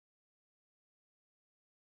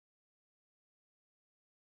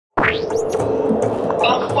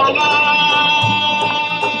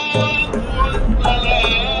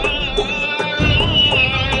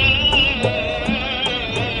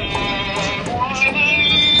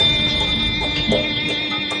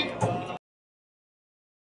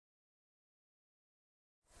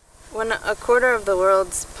When a quarter of the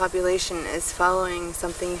world's population is following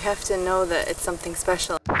something, you have to know that it's something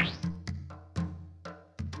special.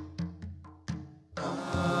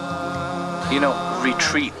 You know,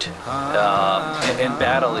 retreat. In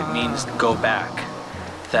battle, it means go back.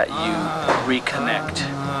 That you reconnect,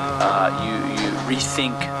 you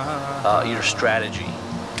rethink your strategy.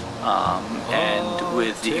 And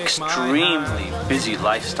with the extremely busy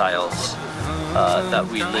lifestyles that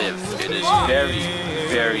we live, it is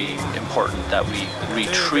very important that we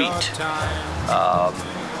retreat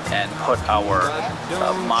and put our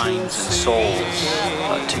minds and souls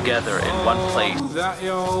together in one place. And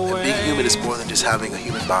being human is more than just having a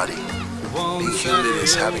human body. Being human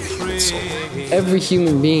is having a human soul. Every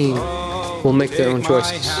human being will make their own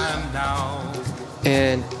choices.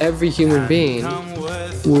 And every human being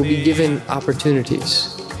will be given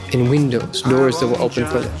opportunities and windows, doors that will open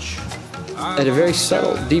for them at a very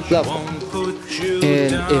subtle, deep level.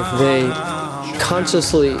 And if they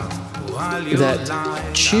consciously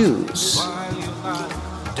choose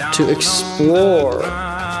to explore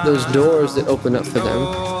those doors that open up for them,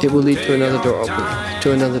 it will lead to another door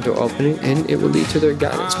opening, and it will lead to their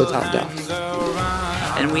guidance without doubt.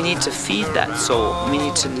 And we need to feed that soul, we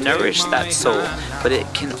need to nourish that soul, but it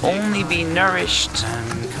can only be nourished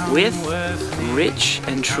with rich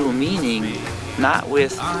and true meaning, not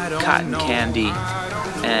with cotton candy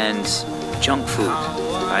and junk food,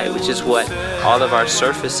 right? Which is what all of our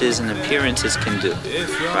surfaces and appearances can do,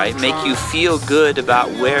 right? Make you feel good about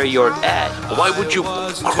where you're at. Why would you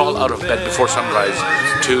crawl out of bed before sunrise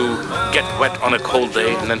to get wet on a cold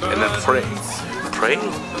day and then pray? Pray?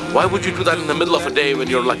 Why would you do that in the middle of a day when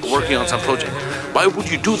you're like working on some project? Why would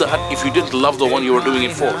you do that if you didn't love the one you were doing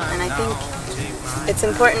it for? And I think it's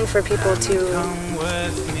important for people to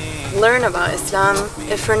learn about Islam,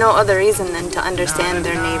 if for no other reason than to understand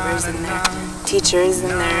their neighbors and their teachers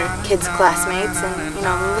and their kids' classmates, and you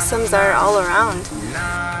know, Muslims are all around.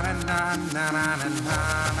 Na na na na na na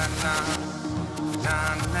na